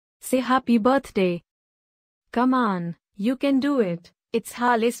say happy birthday. Come on, you can do it. It's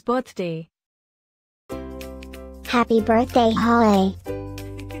Hale's birthday. Happy birthday, Hale.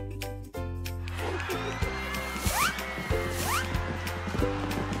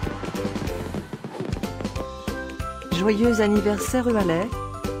 Joyeux anniversaire, Hale.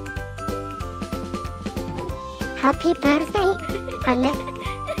 Happy birthday, Hale.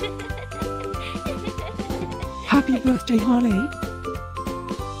 Happy birthday, Hale.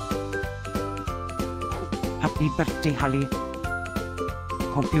 Happy birthday, Hale.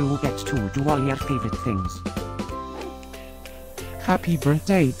 Hope you get to do all your favorite things. Happy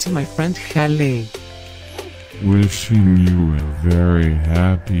birthday to my friend Hale. Wishing you a very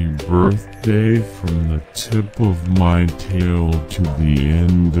happy birthday from the tip of my tail to the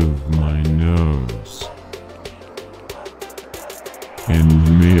end of my nose.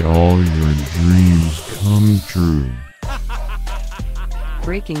 And may all your dreams come true.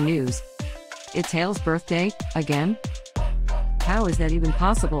 Breaking news. It's Hale's birthday, again? How is that even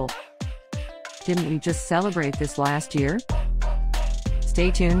possible? Didn't we just celebrate this last year?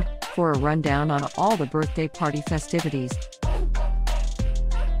 Stay tuned for a rundown on all the birthday party festivities.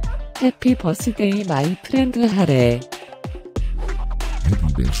 Happy birthday, my friend Hale.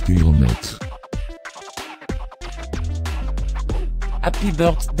 Happy birthday, Matt. Happy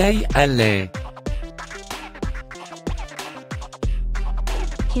birthday, Hale.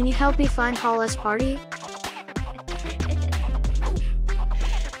 Can you help me find Hale's party?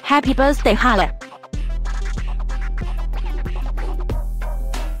 Happy birthday, Hale.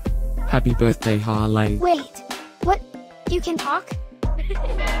 Happy birthday, Hale. Wait, what? You can talk?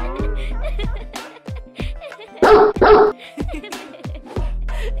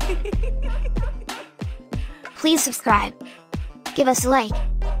 Please subscribe, give us a like,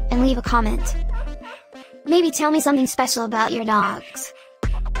 and leave a comment. Maybe tell me something special about your dogs.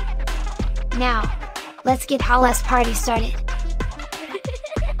 Now, let's get Hale's party started.